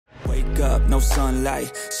wake up, no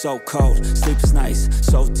sunlight, so cold, sleep is nice,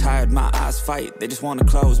 so tired, my eyes fight, they just want to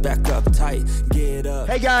close back up tight, get up.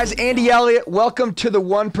 Hey guys, Andy Elliott, welcome to the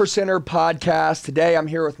One Percenter podcast. Today I'm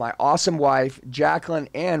here with my awesome wife, Jacqueline,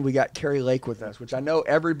 and we got Kari Lake with us, which I know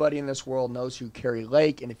everybody in this world knows who Kari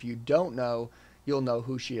Lake, and if you don't know, you'll know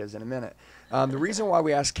who she is in a minute. The reason why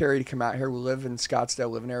we asked Kari to come out here, we live in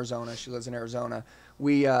Scottsdale, live in Arizona, she lives in Arizona,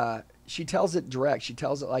 she tells it direct, she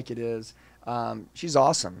tells it like it is. She's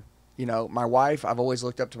awesome. You know, my wife, I've always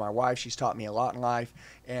looked up to my wife. She's taught me a lot in life,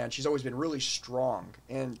 and she's always been really strong.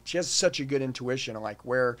 And she has such a good intuition on like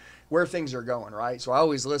where things are going, right? So I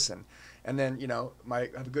always listen. And then, you know, I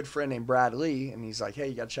have a good friend named Brad Lee, and he's like, hey,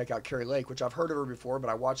 you got to check out Kari Lake, which I've heard of her before, but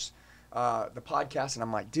I watched the podcast, and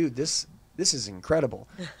I'm like, dude, this is incredible.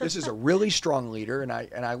 This is a really strong leader, and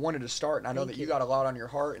I wanted to start, and I know that you got a lot on your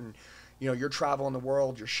heart, and you know, you're traveling the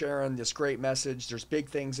world, you're sharing this great message. There's big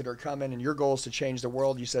things that are coming, and your goal is to change the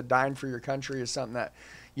world. You said dying for your country is something that,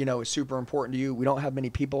 you know, is super important to you. We don't have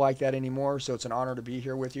many people like that anymore, so it's an honor to be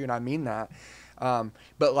here with you, and I mean that.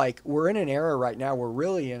 But, like, we're in an era right now, we're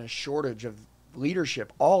really in a shortage of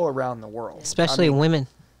leadership all around the world. Especially women.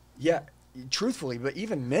 Yeah, truthfully, but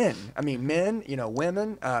even men. I mean, men, you know,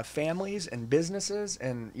 women, families, and businesses,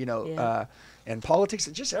 and, you know, and politics,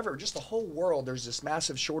 and just the whole world, there's this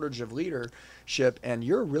massive shortage of leadership, and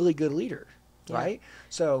you're a really good leader, right?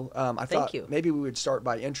 So I thought maybe we would start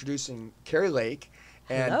by introducing Kari Lake,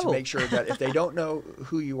 and to make sure that if they don't know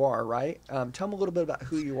who you are, right, tell them a little bit about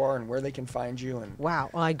who you are and where they can find you. And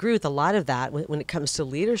Wow, well, I agree with a lot of that when it comes to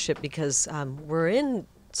leadership, because we're in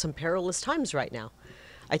some perilous times right now.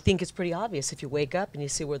 I think it's pretty obvious if you wake up and you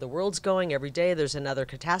see where the world's going every day. There's another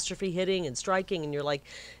catastrophe hitting and striking, and you're like,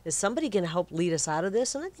 is somebody going to help lead us out of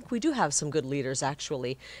this? And I think we do have some good leaders,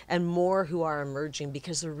 actually, and more who are emerging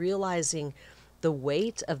because they're realizing the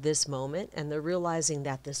weight of this moment, and they're realizing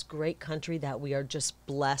that this great country that we are just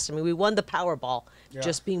blessed. I mean, we won the Powerball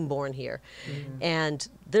just being born here. And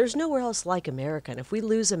there's nowhere else like America. And if we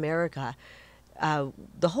lose America,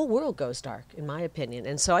 the whole world goes dark, in my opinion.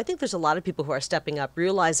 And so I think there's a lot of people who are stepping up,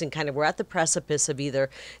 realizing kind of we're at the precipice of either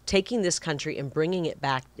taking this country and bringing it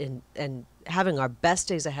back and having our best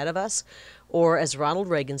days ahead of us, or, as Ronald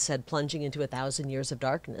Reagan said, plunging into 1,000 years of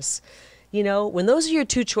darkness. You know, when those are your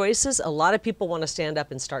two choices, a lot of people want to stand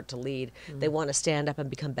up and start to lead. They want to stand up and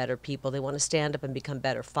become better people. They want to stand up and become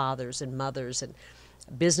better fathers and mothers and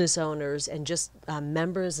business owners and just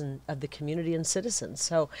members of the community and citizens.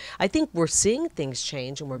 So I think we're seeing things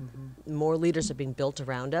change, and more leaders are being built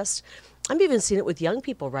around us. I'm even seeing it with young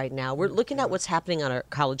people right now. We're looking at what's happening on our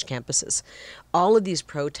college campuses. All of these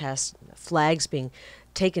protests, flags being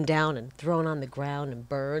taken down and thrown on the ground and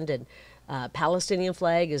burned, and Palestinian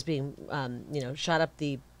flag is being, shot up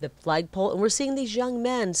the flagpole. And we're seeing these young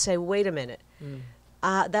men say, wait a minute.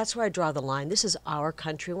 That's where I draw the line. This is our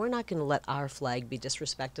country. We're not going to let our flag be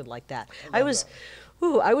disrespected like that. I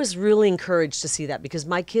was really encouraged to see that, because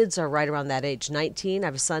my kids are right around that age, 19. I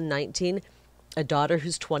have a son, 19, a daughter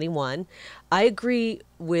who's 21. I agree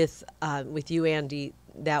with you, Andy,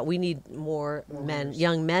 that we need more men,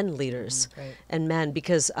 young men leaders, and men,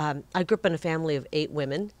 because I grew up in a family of 8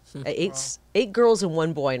 women, eight girls and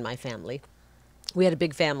 1 boy in my family. We had a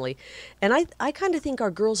big family, and I kind of think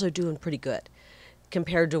our girls are doing pretty good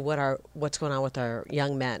compared to what's going on with our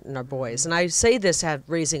young men and our boys. And I say this at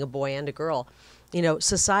raising a boy and a girl. You know,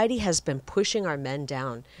 society has been pushing our men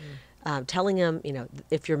down, telling them, you know,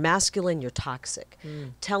 if you're masculine, you're toxic.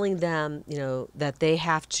 Telling them, you know, that they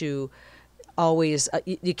have to always,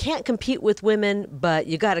 you can't compete with women, but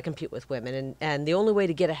you got to compete with women. And the only way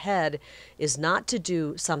to get ahead is not to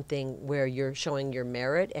do something where you're showing your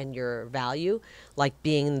merit and your value, like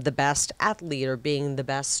being the best athlete or being the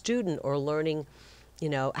best student or learning, you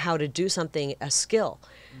know, how to do something, a skill.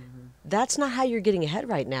 That's not how you're getting ahead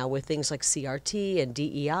right now with things like CRT and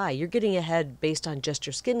DEI. You're getting ahead based on just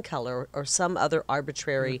your skin color or some other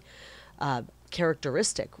arbitrary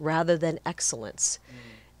characteristic rather than excellence.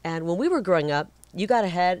 And when we were growing up, you got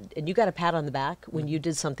ahead and you got a pat on the back when you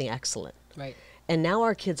did something excellent. Right. And now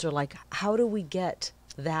our kids are like, how do we get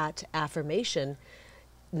that affirmation?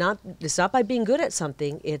 It's not by being good at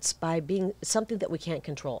something, it's by being something that we can't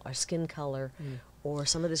control, our skin color, or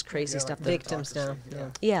some of this crazy stuff. Like victims now.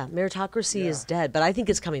 Yeah, meritocracy is dead, but I think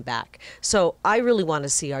it's coming back. So I really want to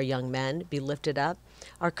see our young men be lifted up.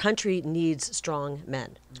 Our country needs strong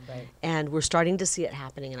men. And we're starting to see it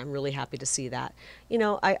happening, and I'm really happy to see that. You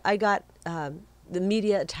know, I got, the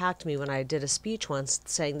media attacked me when I did a speech once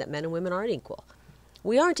saying that men and women aren't equal.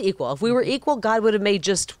 We aren't equal. If we were equal, God would have made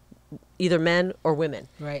just either men or women.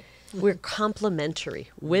 Right. We're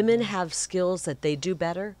complementary. Women have skills that they do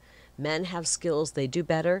better. Men have skills they do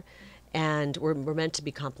better. and we're meant to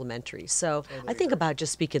be complementary. So I think about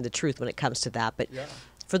just speaking the truth when it comes to that. But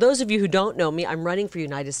for those of you who don't know me, I'm running for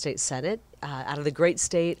United States Senate out of the great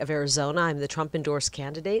state of Arizona. I'm the Trump-endorsed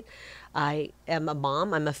candidate. I am a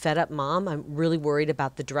mom. I'm a fed-up mom. I'm really worried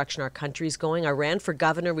about the direction our country's going. I ran for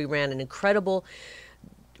governor. We ran an incredible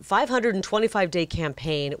 525-day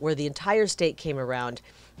campaign where the entire state came around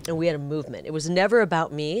and we had a movement. It was never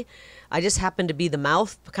about me. I just happened to be the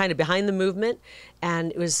mouth kind of behind the movement,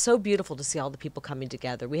 and it was so beautiful to see all the people coming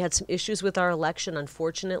together. We had some issues with our election,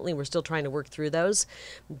 unfortunately. We're still trying to work through those,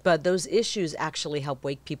 but those issues actually help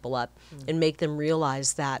wake people up and make them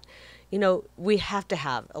realize that, you know, we have to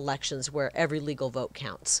have elections where every legal vote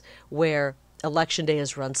counts, where election day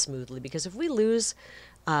is run smoothly, because if we lose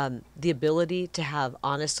the ability to have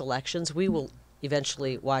honest elections, we will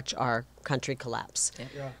eventually watch our country collapse.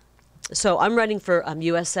 So I'm running for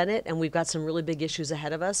U.S. Senate, and we've got some really big issues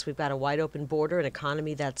ahead of us. We've got a wide open border, an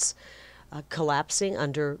economy that's collapsing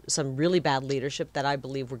under some really bad leadership that I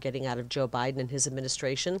believe we're getting out of Joe Biden and his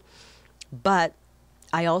administration. But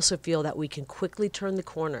I also feel that we can quickly turn the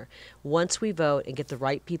corner. Once we vote and get the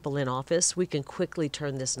right people in office, we can quickly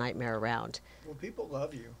turn this nightmare around. Well, people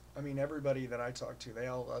love you. I mean, everybody that I talk to, they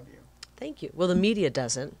all love you. Thank you. Well, the media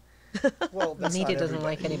doesn't. Well, The media doesn't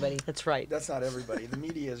like anybody. That's right. That's not everybody. The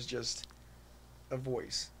media is just a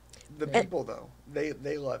voice. The people, though, they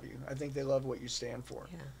love you. I think they love what you stand for.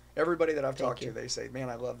 Yeah. Everybody that I've talked to, they say, man,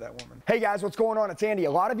 I love that woman. Hey, guys, what's going on? It's Andy.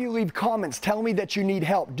 A lot of you leave comments telling me that you need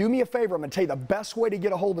help. Do me a favor. I'm going to tell you the best way to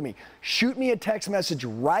get a hold of me. Shoot me a text message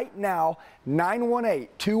right now,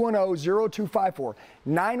 918-210-0254.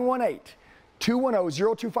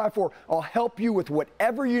 918-210-0254. I'll help you with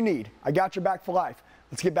whatever you need. I got your back for life.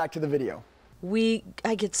 Let's get back to the video.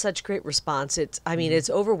 I get such great response. It's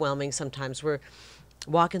overwhelming sometimes. We're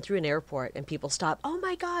walking through an airport and people stop. Oh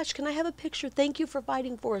my gosh, can I have a picture? Thank you for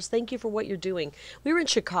fighting for us. Thank you for what you're doing. We were in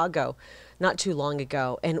Chicago not too long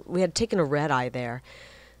ago, and we had taken a red eye there.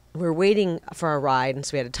 We were waiting for our ride, and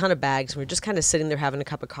so we had a ton of bags, and we were just kind of sitting there having a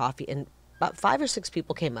cup of coffee, and about 5 or 6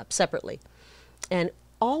 people came up separately. And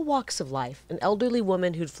all walks of life. An elderly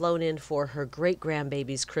woman who'd flown in for her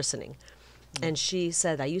great-grandbaby's christening. And she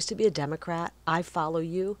said, I used to be a Democrat. I follow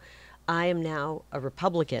you. I am now a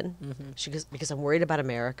Republican because I'm worried about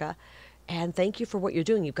America. And thank you for what you're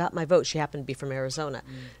doing. You got my vote. She happened to be from Arizona.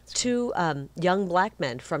 2 young black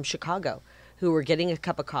men from Chicago who were getting a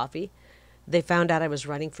cup of coffee. They found out I was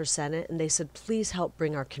running for Senate, and they said, please help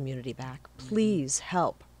bring our community back. Please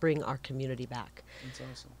help bring our community back. That's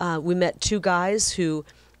awesome. We met 2 guys who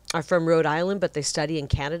are from Rhode Island, but they study in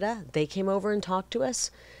Canada. They came over and talked to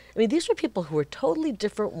us. I mean, these were people who were totally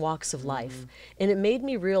different walks of life. And it made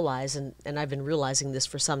me realize, and I've been realizing this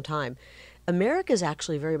for some time, America is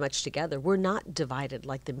actually very much together. We're not divided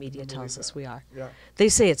like the media tells us we are. They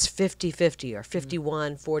say it's 50-50 or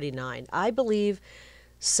 51-49. I believe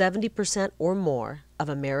 70% or more of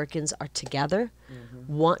Americans are together,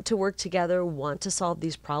 want to work together, want to solve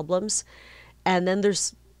these problems. And then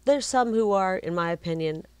there's some who are, in my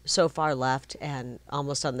opinion, so far left and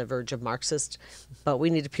almost on the verge of Marxist, but we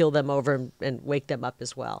need to peel them over and wake them up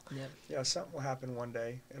as well. Yeah, something will happen one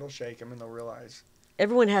day. It'll shake them and they'll realize.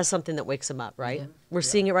 Everyone has something that wakes them up, right? We're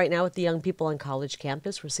seeing it right now with the young people on college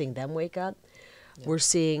campus. We're seeing them wake up. We're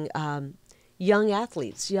seeing young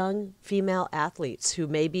athletes, young female athletes who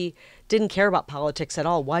maybe didn't care about politics at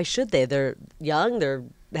all. Why should they? They're young. They're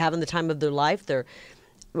having the time of their life. They're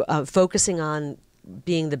focusing on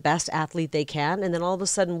being the best athlete they can, and then all of a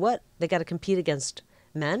sudden, what? They got to compete against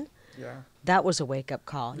men? That was a wake-up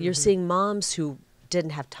call. You're seeing moms who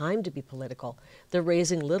didn't have time to be political. They're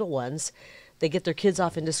raising little ones. They get their kids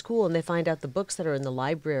off into school, and they find out the books that are in the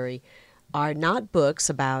library are not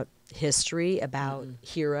books about history, about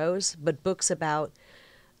heroes, but books about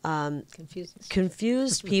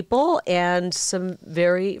confused people and some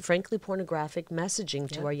very, frankly, pornographic messaging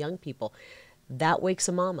to our young people. That wakes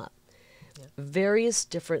a mom up. Various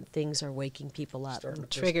different things are waking people up.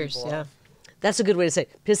 Triggers, That's a good way to say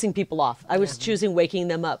it. Pissing people off. I was choosing waking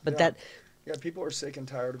them up, but that... Yeah, people are sick and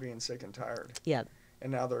tired of being sick and tired. Yeah.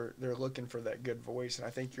 And now they're looking for that good voice, and I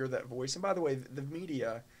think you're that voice. And by the way, the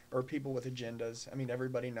media are people with agendas. I mean,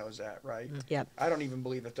 everybody knows that, right? Yeah. I don't even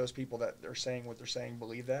believe that those people that are saying what they're saying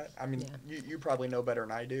believe that. I mean, you probably know better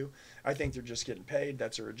than I do. I think they're just getting paid.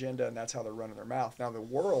 That's their agenda, and that's how they're running their mouth. Now, the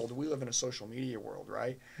world, we live in a social media world,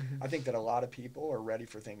 right? I think that a lot of people are ready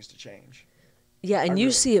for things to change. Yeah, and you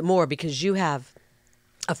see it more because you have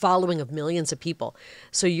a following of millions of people.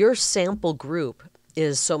 So your sample group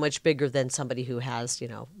is so much bigger than somebody who has,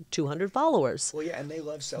 200 followers. Well, yeah, and they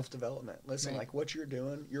love self-development. Listen, like what you're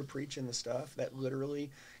doing, you're preaching the stuff that literally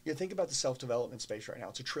You think about the self-development space right now.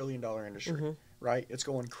 It's $1 trillion industry, right? It's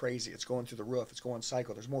going crazy. It's going through the roof. It's going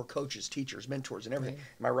cycle. There's more coaches, teachers, mentors, and everything.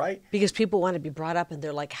 Am I right? Because people want to be brought up, and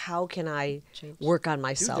they're like, "How can I work on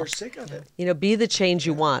myself?" Dude, they're sick of it. You know, be the change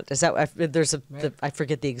you want. Is that there's a I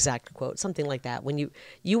forget the exact quote, something like that. When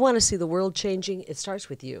you want to see the world changing, it starts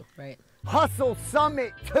with you. Right. Hustle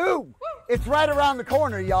Summit 2. It's right around the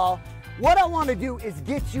corner, y'all. What I want to do is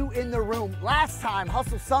get you in the room. Last time,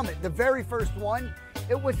 Hustle Summit, the very first one,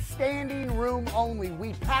 it was standing room only.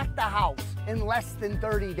 We packed the house in less than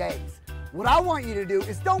 30 days. What I want you to do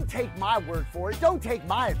is don't take my word for it. Don't take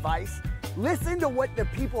my advice. Listen to what the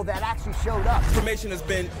people that actually showed up. Information has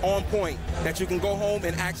been on point that you can go home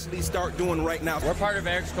and actually start doing right now. We're part of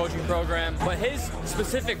Eric's coaching program, but his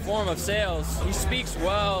specific form of sales, he speaks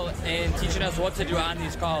well in teaching us what to do on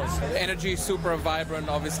these calls. Energy is super vibrant.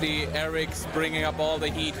 Obviously, Eric's bringing up all the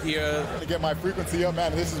heat here. To get my frequency up,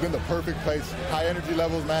 man, this has been the perfect place. High energy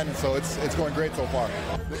levels, man, and so it's going great so far.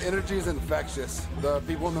 The energy is infectious. The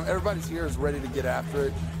people, everybody's here is ready to get after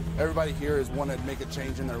it. Everybody here is wanting to make a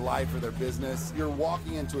change in their life or their business. You're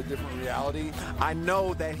walking into a different reality. I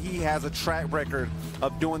know that he has a track record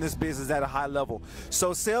of doing this business at a high level.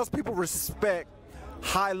 So salespeople respect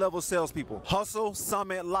high-level salespeople. Hustle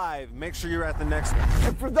Summit Live. Make sure you're at the next one.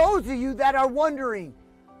 And for those of you that are wondering,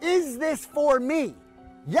 is this for me?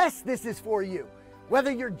 Yes, this is for you.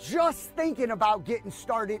 Whether you're just thinking about getting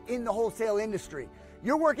started in the wholesale industry,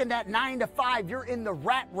 you're working that 9 to 5, you're in the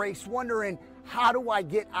rat race wondering, how do I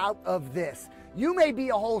get out of this? You may be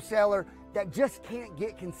a wholesaler that just can't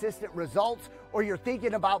get consistent results, or you're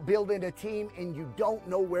thinking about building a team and you don't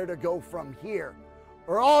know where to go from here.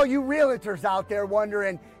 Or all you realtors out there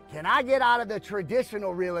wondering, can I get out of the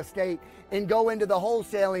traditional real estate and go into the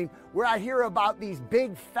wholesaling where I hear about these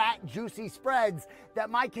big, fat, juicy spreads that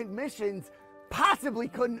my commissions possibly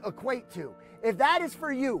couldn't equate to? If that is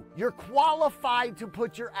for you, you're qualified to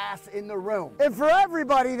put your ass in the room. And for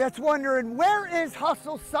everybody that's wondering, where is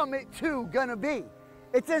Hustle Summit 2 gonna be?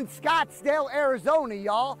 It's in Scottsdale, Arizona,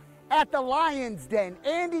 y'all, at the Lion's Den,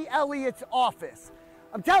 Andy Elliott's office.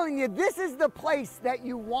 I'm telling you, this is the place that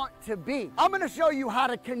you want to be. I'm gonna show you how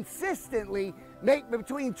to consistently make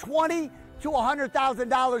between $20,000 to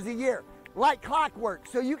 $100,000 a year, like clockwork,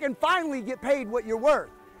 so you can finally get paid what you're worth.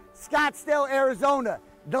 Scottsdale, Arizona,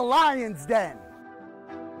 the Lion's Den.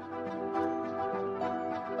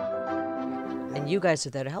 And you guys are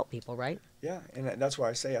there to help people, right? Yeah, and that's why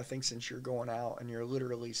I say I think since you're going out and you're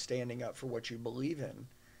literally standing up for what you believe in,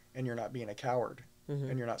 and you're not being a coward,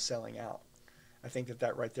 and you're not selling out, I think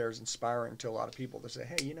that right there is inspiring to a lot of people to say,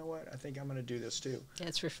 hey, you know what? I think I'm going to do this too. Yeah,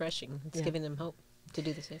 it's refreshing. It's giving them hope to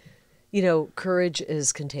do the same. You know, courage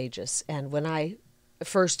is contagious. And when I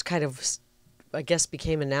first kind of, I guess,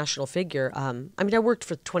 became a national figure, I mean, I worked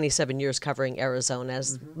for 27 years covering Arizona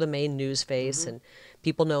as the main news face, and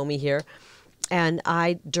people know me here. And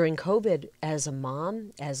during COVID, as a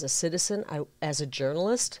mom, as a citizen, as a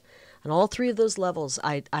journalist, on all three of those levels,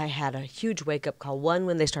 I had a huge wake-up call. One,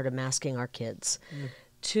 when they started masking our kids.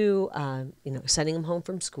 Two, you know, sending them home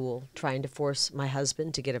from school, trying to force my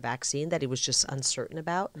husband to get a vaccine that he was just uncertain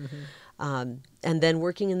about. And then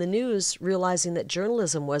working in the news, realizing that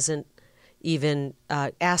journalism wasn't even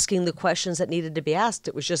asking the questions that needed to be asked.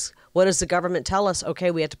 It was just, what does the government tell us? Okay,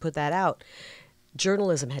 we had to put that out.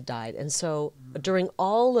 Journalism had died. And so during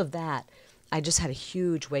all of that, I just had a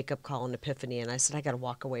huge wake-up call and epiphany, and I said, I got to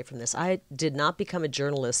walk away from this. I did not become a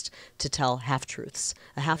journalist to tell half-truths.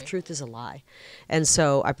 A half-truth is a lie. And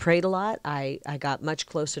so I prayed a lot. I got much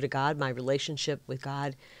closer to God. My relationship with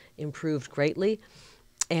God improved greatly.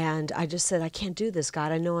 And I just said, I can't do this,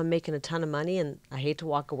 God. I know I'm making a ton of money, and I hate to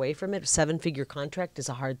walk away from it. A 7-figure contract is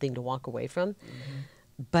a hard thing to walk away from.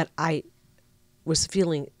 But I was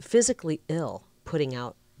feeling physically ill putting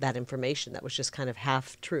out that information that was just kind of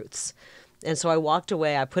half-truths. And so I walked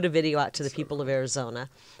away. I put a video out to the people of Arizona.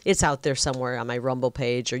 It's out there somewhere on my Rumble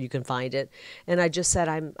page, or you can find it. And I just said,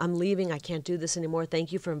 I'm leaving. I can't do this anymore.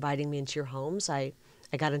 Thank you for inviting me into your homes. I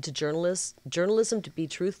got into journalism to be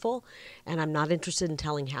truthful, and I'm not interested in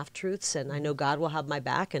telling half-truths, and I know God will have my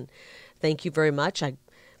back, and thank you very much. I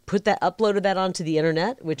uploaded that onto the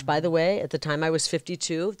internet, which, by the way, at the time I was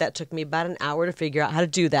 52, that took me about an hour to figure out how to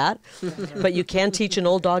do that. But you can teach an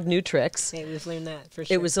old dog new tricks. Yeah, we've learned that for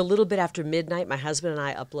sure. It was a little bit after midnight. My husband and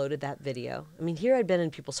I uploaded that video. I mean, here I'd been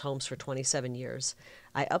in people's homes for 27 years.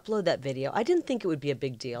 I uploaded that video. I didn't think it would be a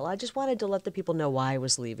big deal. I just wanted to let the people know why I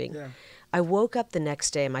was leaving. Yeah. I woke up the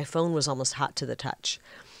next day, and my phone was almost hot to the touch.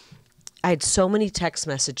 I had so many text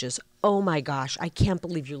messages. Oh, my gosh, I can't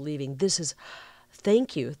believe you're leaving. This is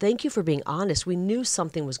Thank you. Thank you for being honest. We knew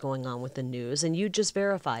something was going on with the news, and you just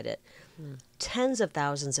verified it. Tens of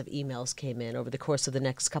thousands of emails came in over the course of the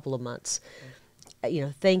next couple of months.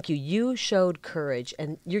 Thank you. You showed courage,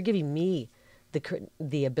 and you're giving me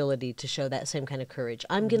the ability to show that same kind of courage.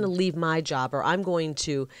 I'm going to leave my job, or I'm going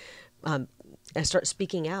to start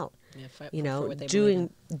speaking out. Yeah, fight for what they believe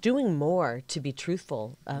in. Doing more to be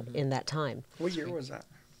truthful in that time. What year was that?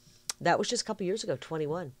 That was just a couple years ago,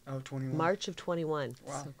 21. Oh, 21. March of 21.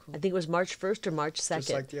 Wow. So cool. I think it was March 1st or March 2nd. Just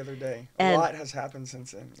like the other day. And a lot has happened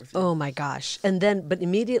since then. With you. Oh my gosh. But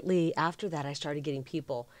immediately after that, I started getting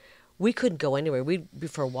people. We couldn't go anywhere. We'd be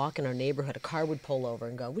for a walk in our neighborhood. A car would pull over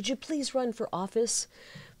and go, "Would you please run for office?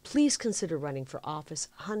 Please consider running for office."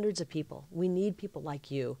 Hundreds of people. We need people like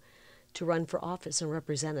you to run for office and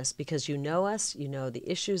represent us, because you know us, you know the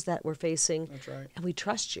issues that we're facing. That's right. And we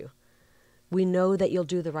trust you. We know that you'll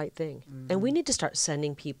do the right thing. And we need to start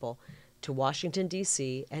sending people to Washington,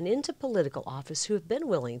 D.C. and into political office who have been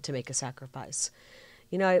willing to make a sacrifice.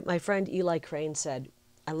 My friend Eli Crane said,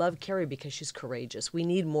 "I love Kari because she's courageous. We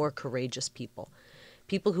need more courageous people.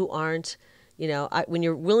 People who aren't, when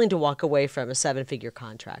you're willing to walk away from a 7-figure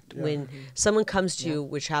contract, when someone comes to you,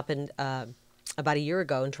 which happened about a year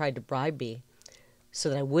ago, and tried to bribe me so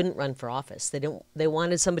that I wouldn't run for office. They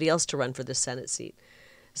wanted somebody else to run for the Senate seat,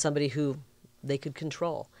 somebody who they could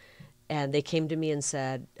control. And they came to me and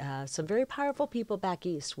said, some very powerful people back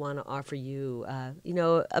east want to offer you,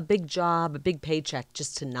 a big job, a big paycheck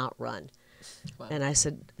just to not run." Wow. And I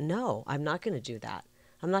said, "No, I'm not going to do that.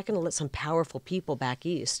 I'm not going to let some powerful people back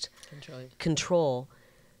east control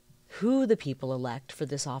who the people elect for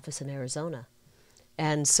this office in Arizona."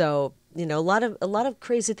 And so, a lot of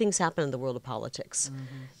crazy things happen in the world of politics.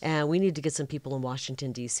 And we need to get some people in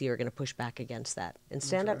Washington, D.C. who are going to push back against that and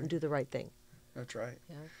stand up and do the right thing. That's right.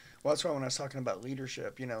 Yeah. Well, that's why when I was talking about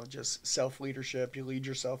leadership, just self-leadership, you lead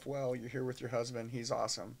yourself well, you're here with your husband, he's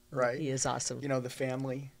awesome, right? He is awesome. The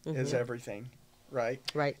family is everything, right?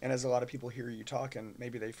 Right. And as a lot of people hear you talking,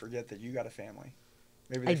 maybe they forget that you got a family.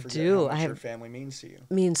 Maybe I they forget do. how much your family means to you.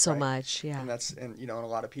 Means so right? much, yeah. And and a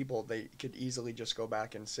lot of people, they could easily just go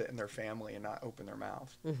back and sit in their family and not open their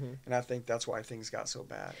mouth. And I think that's why things got so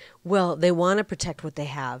bad. Well, they want to protect what they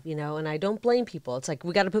have, and I don't blame people. It's like,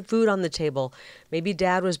 we got to put food on the table. Maybe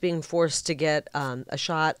dad was being forced to get a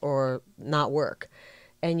shot or not work.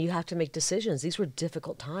 And you have to make decisions. These were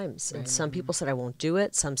difficult times. And some people said, "I won't do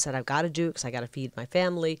it." Some said, "I've got to do it because I got to feed my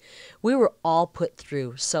family." We were all put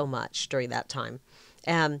through so much during that time.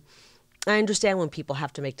 And I understand when people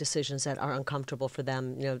have to make decisions that are uncomfortable for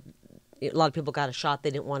them. A lot of people got a shot they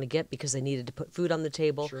didn't want to get because they needed to put food on the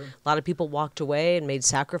table. Sure. A lot of people walked away and made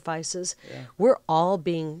sacrifices. Yeah. We're all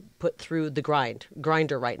being put through the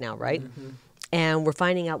grinder right now, right? And we're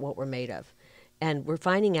finding out what we're made of. And we're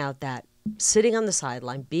finding out that sitting on the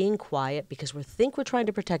sideline, being quiet because we think we're trying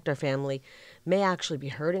to protect our family, may actually be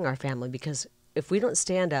hurting our family, because if we don't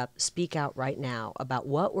stand up, speak out right now about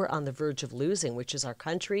what we're on the verge of losing, which is our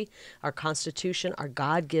country, our Constitution, our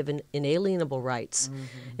God-given inalienable rights.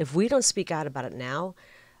 If we don't speak out about it now,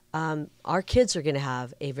 our kids are going to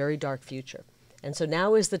have a very dark future. And so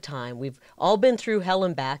now is the time. We've all been through hell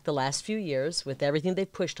and back the last few years with everything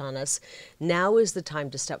they've pushed on us. Now is the time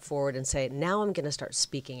to step forward and say, now I'm going to start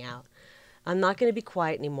speaking out. I'm not going to be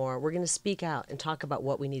quiet anymore. We're going to speak out and talk about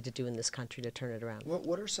what we need to do in this country to turn it around.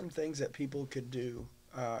 What are some things that people could do,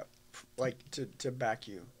 to back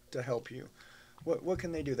you, to help you? What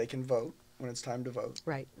can they do? They can vote when it's time to vote.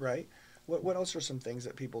 Right. Right? What else are some things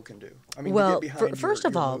that people can do? I mean, well, to get behind first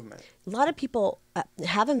of your all, movement. a lot of people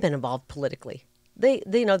haven't been involved politically. They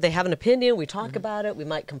have an opinion. We talk about it. We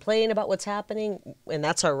might complain about what's happening, and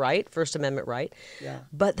that's our right, First Amendment right. Yeah.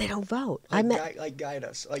 But they don't vote. Guide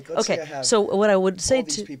us. Like, let's say I have so what I would say all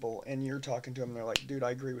these people, and you're talking to them, and they're like, "Dude,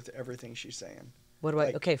 I agree with everything she's saying." What do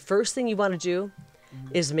Okay, first thing you want to do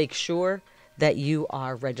is make sure that you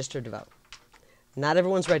are registered to vote. Not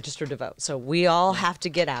everyone's registered to vote. So we all have to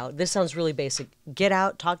get out. This sounds really basic. Get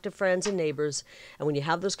out, talk to friends and neighbors. And when you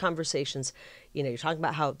have those conversations, you're talking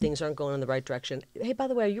about how things aren't going in the right direction. Hey, by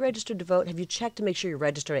the way, are you registered to vote? Have you checked to make sure you're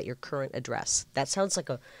registered at your current address? That sounds like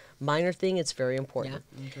a minor thing. It's very important.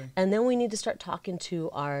 Yeah. Okay. And then we need to start talking to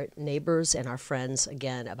our neighbors and our friends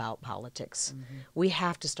again about politics. We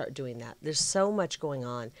have to start doing that. There's so much going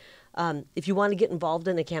on. If you want to get involved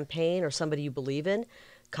in a campaign or somebody you believe in,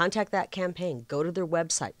 contact that campaign. Go to their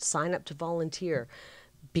website. Sign up to volunteer.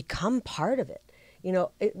 Become part of it.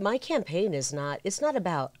 My campaign it's not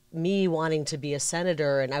about me wanting to be a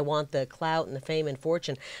senator and I want the clout and the fame and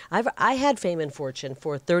fortune. I had fame and fortune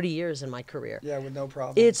for 30 years in my career. Yeah, with no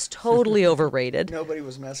problem. It's totally overrated. Nobody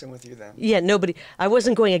was messing with you then. Yeah, nobody. I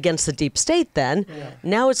wasn't going against the deep state then. Yeah.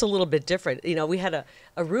 Now it's a little bit different. You know, we had a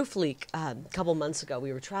roof leak a couple months ago.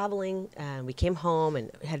 We were traveling and we came home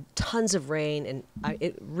and had tons of rain and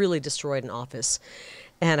it really destroyed an office.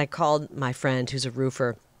 And I called my friend who's a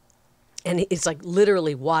roofer. And it's like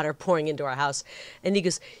literally water pouring into our house. And he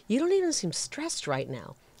goes, "You don't even seem stressed right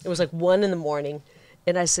now." It was like 1 a.m.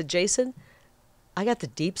 And I said, "Jason, I got the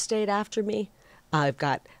deep state after me.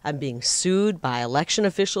 I'm being sued by election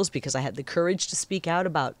officials because I had the courage to speak out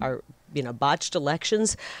about our, botched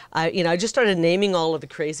elections. I just started naming all of the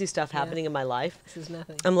crazy stuff happening in my life. This is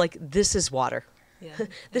nothing. I'm like, this is water. Yeah.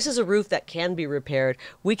 This is a roof that can be repaired.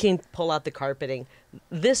 We can pull out the carpeting.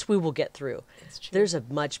 This we will get through. There's a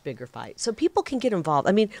much bigger fight. So people can get involved.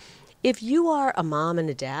 I mean, if you are a mom and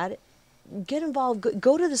a dad, get involved.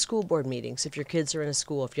 Go to the school board meetings if your kids are in a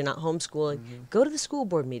school. If you're not homeschooling, go to the school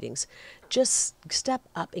board meetings. Just step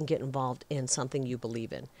up and get involved in something you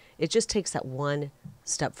believe in. It just takes that one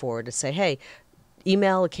step forward to say, hey,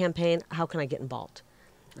 email a campaign. How can I get involved?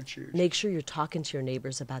 That's huge. Make sure you're talking to your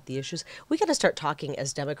neighbors about the issues. We got to start talking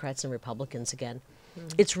as Democrats and Republicans again.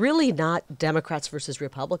 It's really not Democrats versus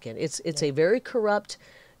Republican. It's a very corrupt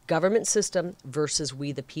government system versus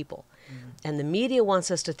we the people. And the media wants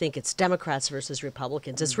us to think it's Democrats versus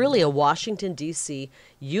Republicans. It's really a Washington, D.C.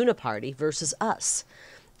 uniparty versus us.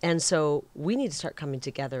 And so we need to start coming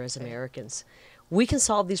together as Americans. We can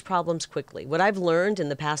solve these problems quickly. What I've learned in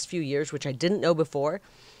the past few years, which I didn't know before,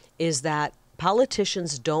 is that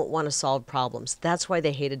politicians don't want to solve problems. That's why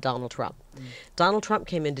they hated Donald Trump. Donald Trump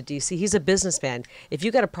came into D.C. He's a businessman. If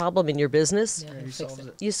you got a problem in your business,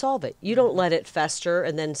 you solve it. You don't let it fester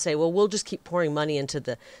and then say, well, we'll just keep pouring money into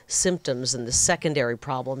the symptoms and the secondary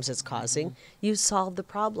problems it's causing. You solve the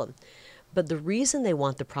problem. But the reason they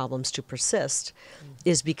want the problems to persist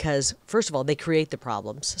is because, first of all, they create the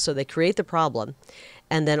problems. So they create the problem,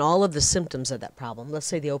 and then all of the symptoms of that problem. Let's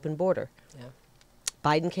say the open border.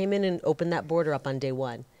 Biden came in and opened that border up on day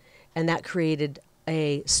one, and that created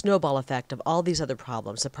a snowball effect of all these other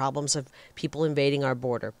problems, the problems of people invading our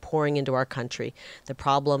border, pouring into our country, the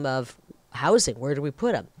problem of housing, where do we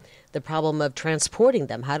put them, the problem of transporting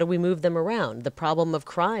them, how do we move them around, the problem of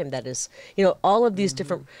crime that is, all of these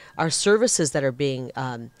different, our services that are being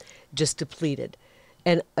just depleted.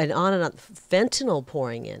 And on and on, fentanyl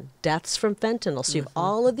pouring in, deaths from fentanyl. So you have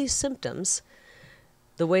all of these symptoms.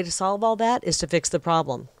 The way to solve all that is to fix the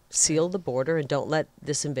problem. Seal the border and don't let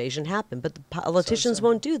this invasion happen. But the politicians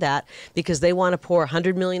won't do that because they want to pour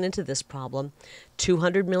 $100 million into this problem,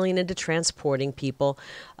 $200 million into transporting people,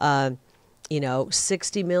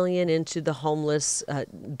 $60 million into the homeless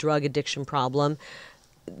drug addiction problem.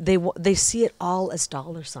 They see it all as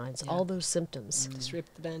dollar signs, all those symptoms. Just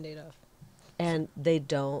rip the Band-Aid off. And they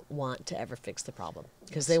don't want to ever fix the problem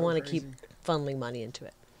because they want to keep funneling money into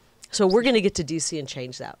it. So we're going to get to D.C. and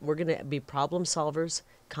change that. We're going to be problem solvers,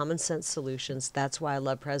 common sense solutions. That's why I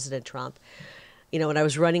love President Trump. When I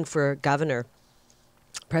was running for governor,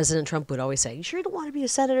 President Trump would always say, "You sure you don't want to be a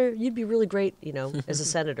senator? You'd be really great, as a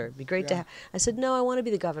senator. It'd be great to have." I said, "No, I want to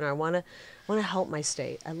be the governor. I want to help my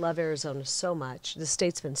state. I love Arizona so much. The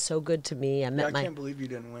state's been so good to me. I can't believe you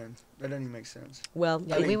didn't win. That doesn't even make sense. Well,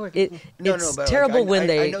 it's terrible when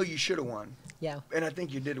they. I know you should have won. Yeah. And I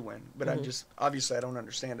think you did win, but obviously I don't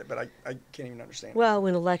understand it, but I can't even understand it. Well,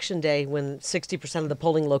 when election day, when 60% of the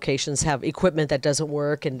polling locations have equipment that doesn't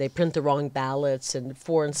work and they print the wrong ballots and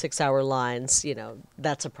 4 and 6 hour lines,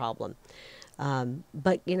 that's a problem.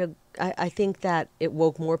 But I think that it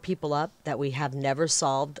woke more people up, that we have never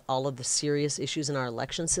solved all of the serious issues in our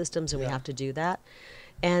election systems, and we have to do that.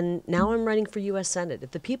 And now I'm running for U.S. Senate.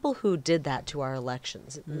 If the people who did that to our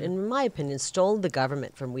elections, in my opinion, stole the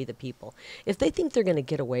government from we the people, if they think they're going to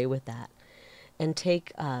get away with that and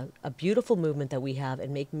take a beautiful movement that we have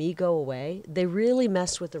and make me go away, they really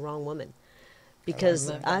messed with the wrong woman,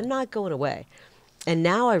 because I'm not going away. And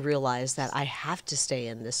now I realize that I have to stay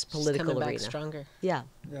in this political arena. Coming back stronger. Yeah.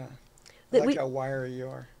 I like how wiry you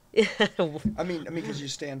are. I mean, because you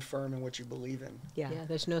stand firm in what you believe in. Yeah,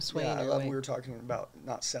 there's no sway in I your love way. we were talking about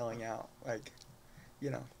not selling out. Like,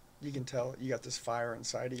 you can tell you got this fire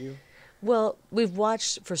inside of you. Well, we've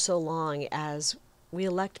watched for so long as we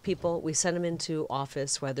elect people, we send them into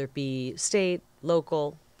office, whether it be state,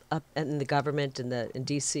 local, up in the government, in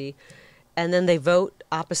D.C., and then they vote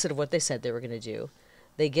opposite of what they said they were going to do.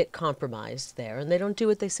 They get compromised there, and they don't do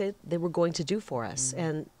what they say they were going to do for us,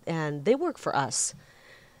 and they work for us.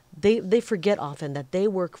 They forget often that they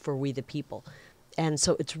work for we the people. And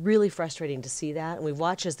so it's really frustrating to see that. And we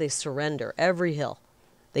watch as they surrender every hill.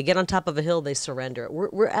 They get on top of a hill, they surrender.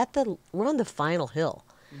 We're on the final hill.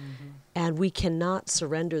 And we cannot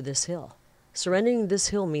surrender this hill. Surrendering this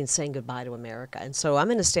hill means saying goodbye to America. And so I'm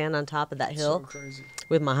going to stand on top of that hill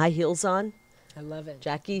with my high heels on. I love it.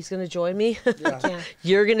 Jackie's going to join me. Yeah.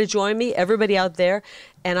 You're going to join me, everybody out there.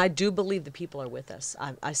 And I do believe the people are with us.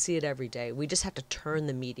 I see it every day. We just have to turn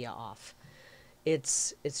the media off.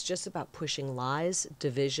 It's just about pushing lies,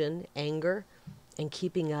 division, anger, and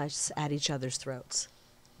keeping us at each other's throats.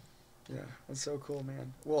 Yeah, that's so cool,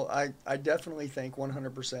 man. Well, I definitely think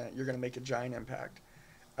 100% you're going to make a giant impact.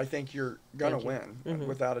 I think you're going to win,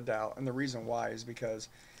 without a doubt. And the reason why is because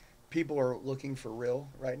people are looking for real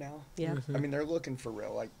right now. Yeah. I mean, they're looking for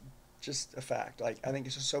real, like, just a fact. Like, I think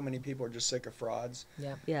it's just so many people are just sick of frauds.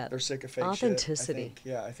 Yeah. Yeah. They're sick of fake Authenticity.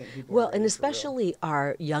 shit. I think people Well, are and ready for real. especially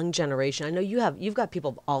our young generation. I know you've got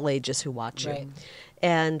people of all ages who watch Right. you.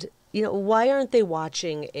 And, why aren't they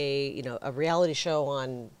watching a reality show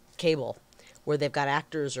on cable where they've got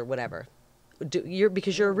actors or whatever?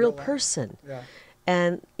 Because you're a real person. Yeah.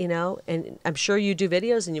 And, and I'm sure you do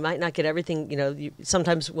videos and you might not get everything,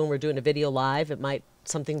 sometimes when we're doing a video live,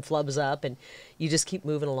 something flubs up and you just keep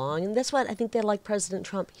moving along. And that's what I think they like President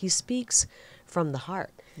Trump. He speaks from the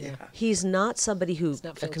heart. Yeah. He's not somebody who not a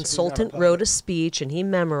filtered. consultant He's not a wrote puppet. a speech and he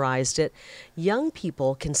memorized it. Young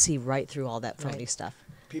people can see right through all that phony Right. stuff.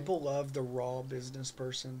 People love the raw business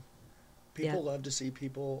person. People love to see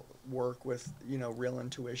people work with, real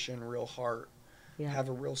intuition, real heart. Yeah. Have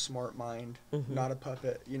a real smart mind, not a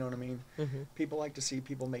puppet, you know what I mean? People like to see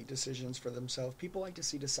people make decisions for themselves. People like to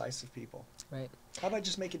see decisive people. Right. How about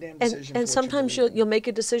just make a damn decision? for And what you sometimes believe in? you'll make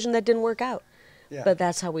a decision that didn't work out. Yeah. But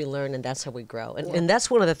that's how we learn and that's how we grow. And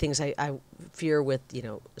that's one of the things I fear with,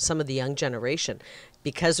 some of the young generation.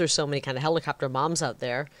 Because there's so many kind of helicopter moms out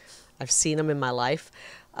there, I've seen them in my life,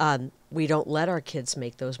 we don't let our kids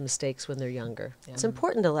make those mistakes when they're younger. Yeah. It's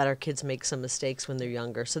important to let our kids make some mistakes when they're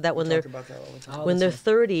younger so that when We they're talk about that all the time. when they're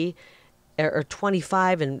 30 or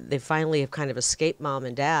 25 and they finally have kind of escaped mom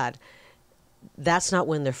and dad, that's not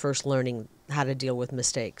when they're first learning how to deal with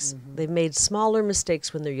mistakes. They've made smaller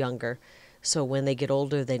mistakes when they're younger, so when they get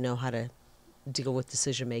older, they know how to deal with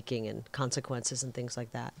decision making and consequences and things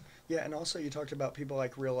like that. Yeah, and also you talked about people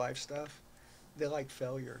like real life stuff. They like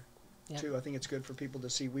failure, too. I think it's good for people to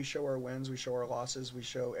see. We show our wins, we show our losses, we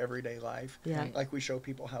show everyday life. Yeah. Like we show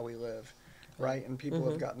people how we live, right? And people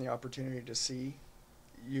have gotten the opportunity to see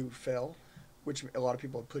you fail, which a lot of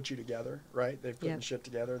people have put you together, right? They've put shit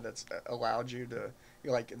together that's allowed you to,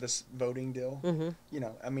 like this voting deal.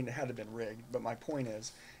 I mean, it had to have been rigged, but my point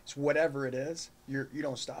is, it's whatever it is, you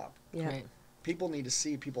don't stop. Yeah. Right. People need to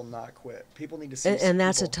see people not quit. People need to see And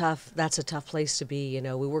that's people. a tough place to be.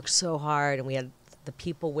 We worked so hard and we had the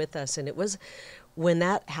people with us, and it was when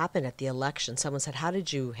that happened at the election, someone said, how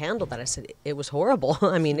did you handle that? I said, it was horrible.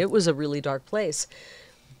 I mean, it was a really dark place,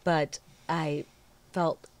 but I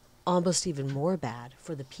felt almost even more bad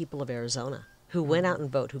for the people of Arizona who went out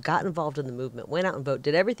and voted, who got involved in the movement, went out and voted,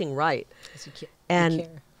 did everything right. And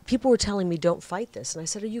people were telling me, don't fight this. And I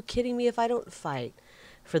said, are you kidding me? If I don't fight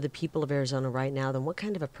for the people of Arizona right now, then what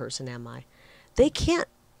kind of a person am I? They can't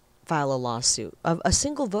file a lawsuit. A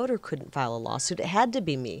single voter couldn't file a lawsuit. It had to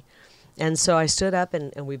be me. And so I stood up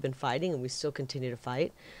and we've been fighting and we still continue to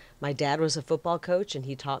fight. My dad was a football coach and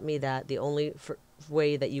he taught me that the only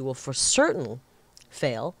way that you will for certain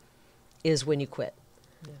fail is when you quit.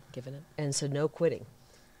 Yeah, giving it. And so no quitting.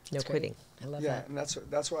 No That's great. quitting. I love Yeah, that. and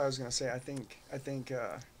that's what I was gonna say. I think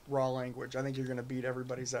raw language. I think you're gonna beat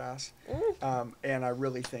everybody's ass, and I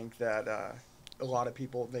really think that a lot of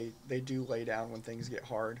people they do lay down when things get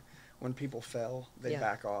hard. When people fail, they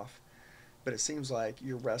back off. But it seems like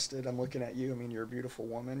you're rested. I'm looking at you. I mean, you're a beautiful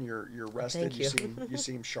woman. You're rested. Thank you. You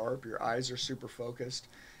seem sharp. Your eyes are super focused.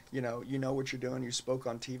 You know what you're doing. You spoke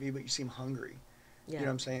on TV, but you seem hungry. Yeah. You know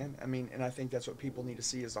what I'm saying? I mean, and I think that's what people need to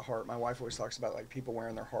see is the heart. My wife always talks about like people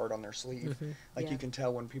wearing their heart on their sleeve. Like Yeah. you can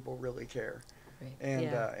tell when people really care. Right. And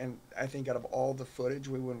Yeah. and I think out of all the footage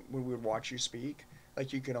when we would watch you speak,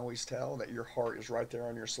 like you can always tell that your heart is right there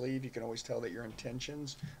on your sleeve. You can always tell that your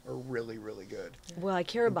intentions are really, really good. Well, I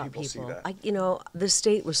care And about people see people. that. This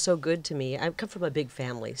state was so good to me. I come from a big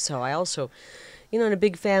family, so I also, in a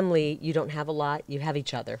big family, you don't have a lot. You have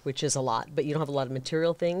each other, which is a lot, but you don't have a lot of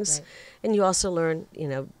material things. Right. And you also learn,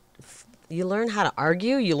 you learn how to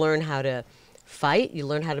argue. You learn how to fight. You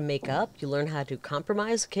learn how to make up. You learn how to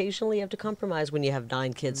compromise. Occasionally, you have to compromise when you have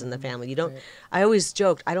 9 kids in the family. You don't. Right. I always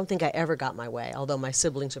joked, I don't think I ever got my way, although my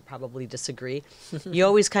siblings would probably disagree. You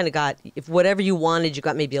always kind of got, if whatever you wanted, you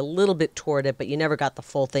got maybe a little bit toward it, but you never got the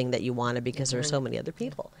full thing that you wanted because there are so many other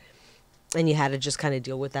people. and you had to just kind of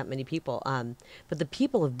deal with that many people. But the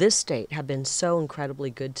people of this state have been so incredibly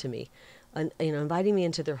good to me, and, inviting me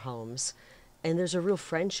into their homes. And there's a real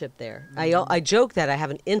friendship there. I joke that I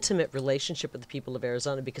have an intimate relationship with the people of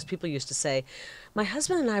Arizona because people used to say, my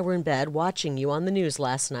husband and I were in bed watching you on the news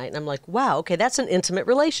last night. And I'm like, wow, okay, that's an intimate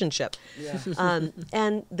relationship. Yeah.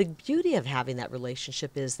 And the beauty of having that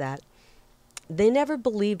relationship is that they never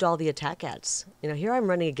believed all the attack ads. Here I'm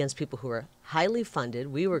running against people who are highly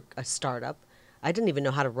funded. We were a startup. I didn't even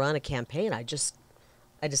know how to run a campaign. I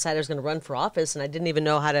decided I was going to run for office, and I didn't even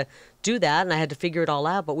know how to do that, and I had to figure it all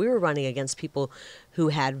out. But we were running against people who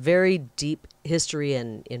had very deep history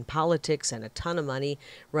in politics and a ton of money,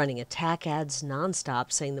 running attack ads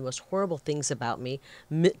nonstop, saying the most horrible things about me,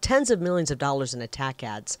 tens of millions of dollars in attack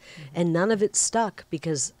ads, and none of it stuck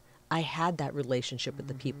because I had that relationship with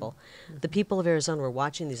the people. The people of Arizona were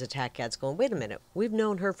watching these attack ads going, wait a minute, we've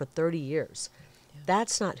known her for 30 years.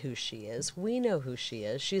 That's not who she is. We know who she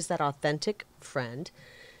is. She's that authentic friend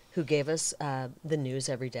who gave us the news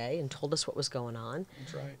every day and told us what was going on.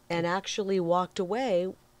 That's right. And actually walked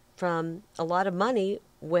away from a lot of money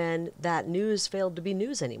when that news failed to be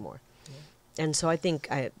news anymore. Yeah. And so I think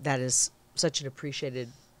that is such an appreciated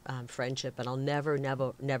friendship, and I'll never,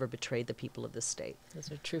 never, never betray the people of this state.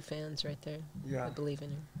 Those are true fans right there. Yeah. I believe in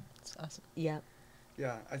you. It's awesome. Yeah.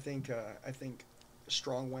 Yeah, I think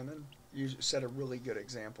strong women, you set a really good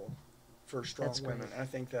example for strong women. I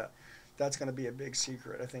think that's going to be a big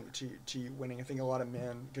secret, I think, to you winning. I think a lot of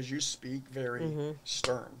men, because you speak very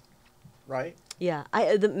stern, right? Yeah,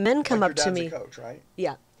 the men come like up to me. Your dad's a coach, right?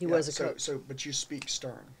 Yeah, he was a coach. But you speak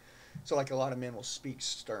stern. So like a lot of men will speak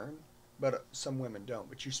stern, but some women don't.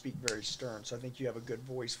 But you speak very stern. So I think you have a good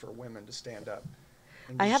voice for women to stand up.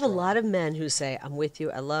 I have a lot of men who say, I'm with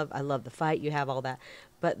you. I love the fight. You have all that.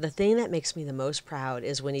 But the thing that makes me the most proud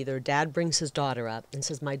is when either dad brings his daughter up and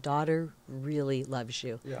says, my daughter really loves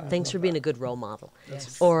you. Yeah, thanks for being a good role model.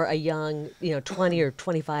 Yes. Or a young, 20 or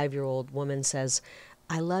 25-year-old woman says,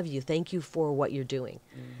 I love you. Thank you for what you're doing.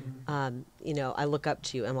 I look up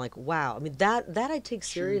to you. I'm like, wow. I mean, that I take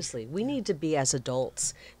seriously. We need to be, as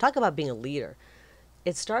adults, talk about being a leader.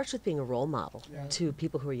 It starts with being a role model to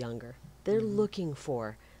people who are younger. They're looking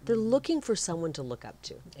for someone to look up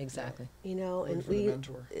to. Exactly. And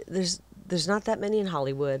there's not that many in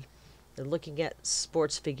Hollywood. They're looking at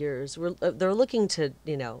sports figures. They're looking to,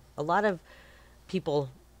 a lot of people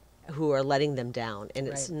who are letting them down. And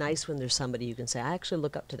it's nice when there's somebody you can say, I actually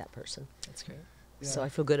look up to that person. That's great. Yeah. So I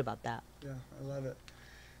feel good about that. Yeah, I love it.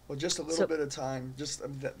 Well, just a little bit of time, just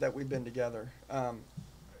that we've been together.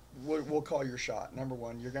 We'll call your shot. Number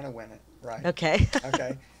one, you're going to win it, right? Okay.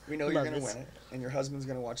 Okay. We know you're going to win it, and your husband's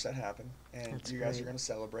going to watch that happen, and you guys are going to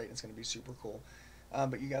celebrate, and it's going to be super cool.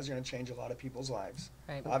 But you guys are going to change a lot of people's lives.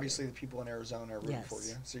 Right. Obviously, the people in Arizona are rooting for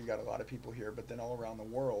you, so you got a lot of people here, but then all around the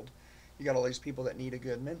world, you got all these people that need a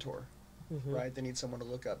good mentor, right? They need someone to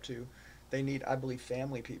look up to. They need, I believe,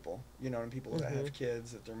 family people, and people that have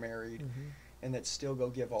kids, that they're married, and that still go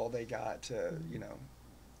give all they got to,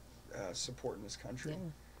 support in this country. Yeah.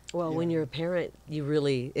 Well, when you're a parent, you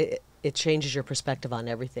really, it changes your perspective on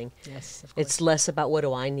everything. Yes, of course. It's less about what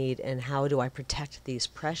do I need and how do I protect these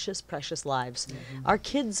precious, precious lives. Our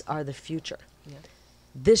kids are the future. Yeah.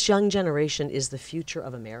 This young generation is the future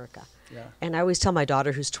of America. Yeah. And I always tell my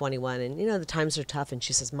daughter, who's 21, and the times are tough, and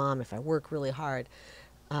she says, Mom, if I work really hard,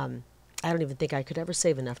 I don't even think I could ever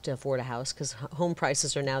save enough to afford a house, because home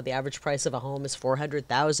prices are now, the average price of a home is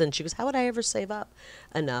 $400,000. She goes, how would I ever save up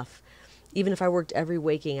enough? Even if I worked every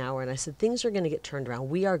waking hour. And I said, things are going to get turned around.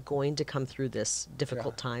 We are going to come through this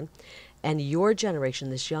difficult time. And your generation,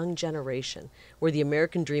 this young generation, where the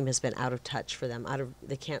American dream has been out of touch for them,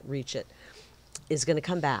 they can't reach it, is going to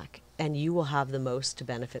come back. And you will have the most to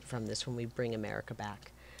benefit from this when we bring America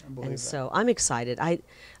back. And so I'm excited. I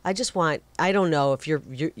just want, I don't know if your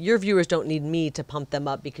viewers don't need me to pump them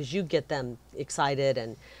up, because you get them excited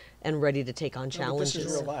and ready to take on challenges. This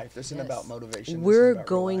is real life. This isn't about motivation. We're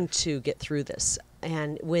going to get through this.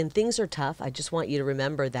 And when things are tough, I just want you to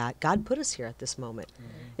remember that God put us here at this moment.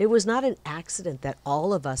 It was not an accident that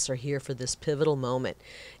all of us are here for this pivotal moment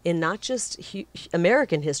in not just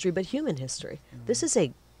American history, but human history. This is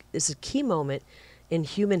a key moment in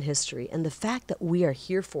human history. And the fact that we are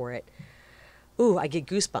here for it, ooh, I get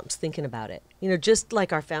goosebumps thinking about it. Just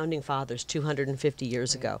like our founding fathers 250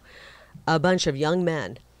 years ago, a bunch of young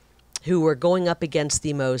men who were going up against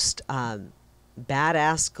the most badass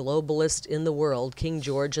globalist in the world, King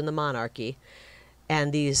George and the monarchy,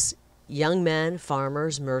 and these young men,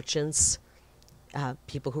 farmers, merchants,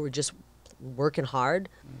 people who were just working hard,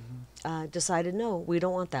 decided, no, we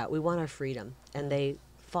don't want that. We want our freedom. And they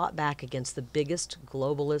fought back against the biggest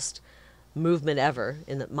globalist movement ever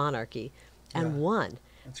in the monarchy, and won.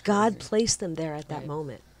 God placed them there at that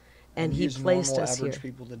moment. And he placed us here. Average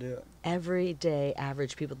people to do it. Everyday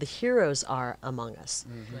average people. The heroes are among us.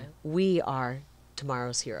 Right. We are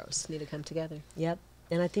tomorrow's heroes. Just need to come together. Yep.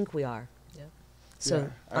 And I think we are. Yep. So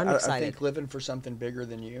I'm excited. I think living for something bigger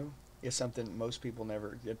than you is something most people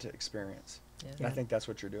never get to experience. Yeah. And I think that's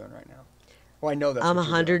what you're doing right now. Well, I know that's I'm what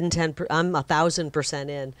you're doing. 110. I'm 1,000%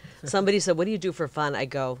 in. Somebody said, "What do you do for fun?" I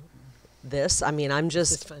go, "This." I mean, I'm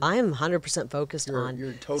 100% focused on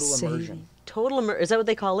your total immersion. Total immersion. Is that what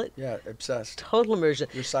they call it? Yeah, obsessed. Total immersion.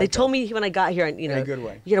 You're psycho. They told me when I got here, you know, in a good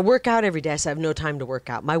way. You got to work out every day. I said, I have no time to work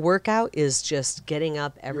out. My workout is just getting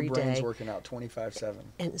up every Your day. brain's working out 24/7.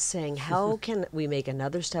 And saying, how can we make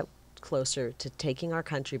another step closer to taking our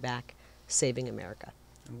country back, saving America?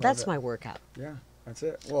 That's my workout. Yeah, that's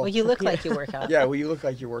it. Well, you look like you work out. Yeah, well, you look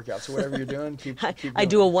like you work out. So whatever you're doing, keep doing I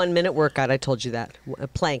do a 1-minute workout. I told you that. A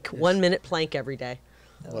plank. Yes. 1-minute plank every day.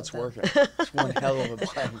 Let's work it. It's one hell of a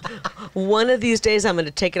plank. One of these days, I'm going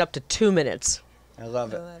to take it up to 2 minutes. I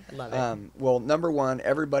love it. Love it. Well, number one,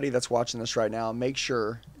 everybody that's watching this right now, make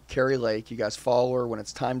sure Kari Lake, you guys follow her when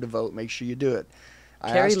it's time to vote. Make sure you do it.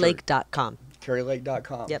 KariLake.com.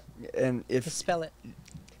 KariLake.com. Yep. And if spell it.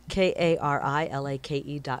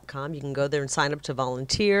 KariLake.com. You can go there and sign up to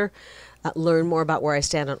volunteer, learn more about where I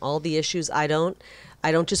stand on all the issues. I don't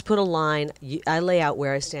just put a line. I lay out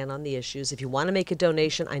where I stand on the issues. If you want to make a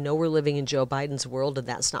donation, I know we're living in Joe Biden's world, and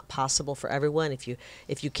that's not possible for everyone. If you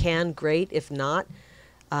can, great. If not,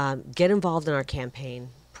 get involved in our campaign.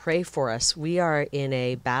 Pray for us. We are in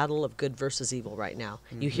a battle of good versus evil right now.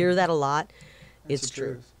 You hear that a lot. It's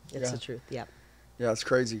true. It's the truth. Yep. Yeah, it's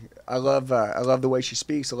crazy. I love the way she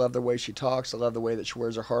speaks. I love the way she talks. I love the way that she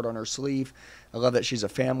wears her heart on her sleeve. I love that she's a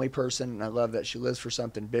family person, and I love that she lives for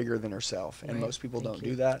something bigger than herself. And most people don't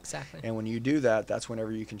do that. Exactly. And when you do that, that's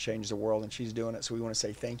whenever you can change the world, and she's doing it. So we want to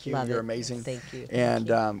say thank you. You're amazing. Thank you. And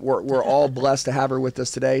we're all blessed to have her with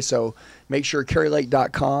us today. So make sure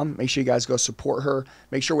KariLake.com. Make sure you guys go support her.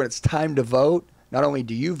 Make sure when it's time to vote, not only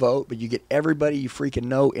do you vote, but you get everybody you freaking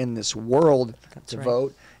know in this world to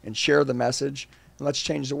vote and share the message. Let's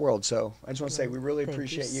change the world. So I just want to say we really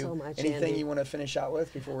appreciate you. So much, Anything Andy. you want to finish out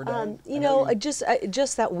with before we're done?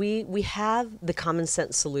 Just that we have the common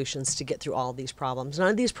sense solutions to get through all these problems. None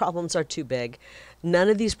of these problems are too big. None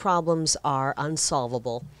of these problems are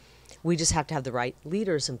unsolvable. We just have to have the right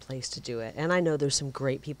leaders in place to do it. And I know there's some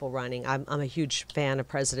great people running. I'm a huge fan of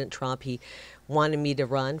President Trump. He wanted me to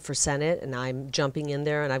run for Senate, and I'm jumping in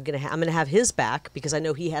there, and I'm gonna have his back because I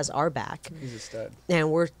know he has our back. He's a stud. And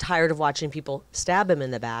we're tired of watching people stab him in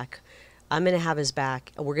the back. I'm going to have his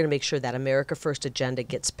back, and we're going to make sure that America First agenda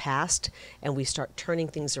gets passed, and we start turning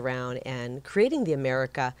things around and creating the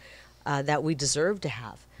America that we deserve to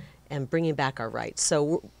have, and bringing back our rights.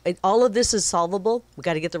 So all of this is solvable. We've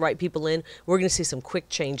got to get the right people in. We're going to see some quick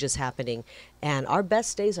changes happening, and our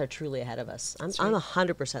best days are truly ahead of us. I'm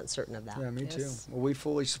 100% certain of that. Yeah, me too. Well, we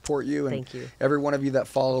fully support you. And thank you. Every one of you that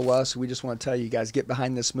follow us, we just want to tell you guys, get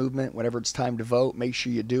behind this movement. Whenever it's time to vote, make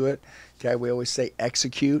sure you do it. Okay, we always say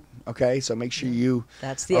execute. Okay, so make sure you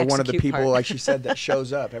are one of the people, like she said, that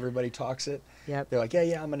shows up. Everybody talks it. Yep. They're like,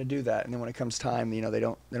 yeah, I'm going to do that. And then when it comes time, they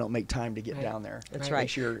don't make time to get down there. That's Make right.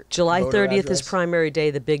 sure July voter 30th address. is primary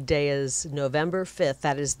day. The big day is November 5th.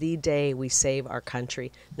 That is the day we save our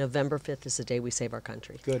country. November 5th is the day we save our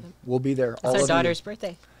country. Good. We'll be there. It's our daughter's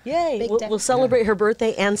birthday. Yay. We'll celebrate her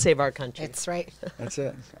birthday and save our country. That's right. That's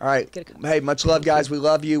it. All right. Hey, much love, guys. We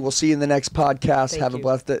love you. We'll see you in the next podcast. Thank Have you.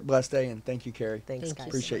 a blessed day, and thank you, Kari. Thanks, guys.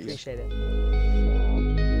 Appreciate you. Appreciate it.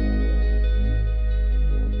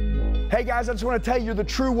 Hey guys, I just want to tell you, you're the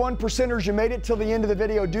true 1%ers. You made it till the end of the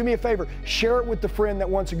video. Do me a favor, share it with the friend that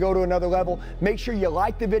wants to go to another level. Make sure you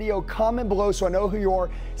like the video, comment below so I know who you are,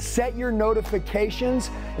 set your notifications,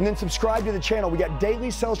 and then subscribe to the channel. We got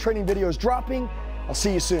daily sales training videos dropping. I'll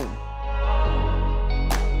see you soon.